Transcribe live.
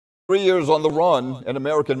3 years on the run, an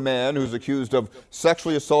American man who's accused of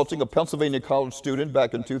sexually assaulting a Pennsylvania college student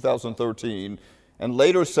back in 2013 and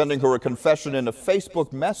later sending her a confession in a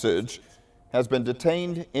Facebook message has been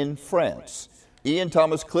detained in France. Ian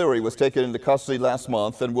Thomas Cleary was taken into custody last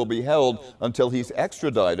month and will be held until he's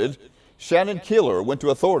extradited. Shannon Keeler went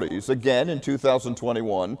to authorities again in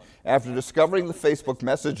 2021 after discovering the Facebook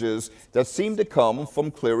messages that seemed to come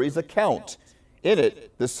from Cleary's account. In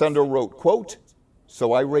it, the sender wrote, quote,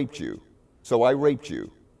 "So I raped you. So I raped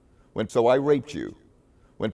you. So I raped you.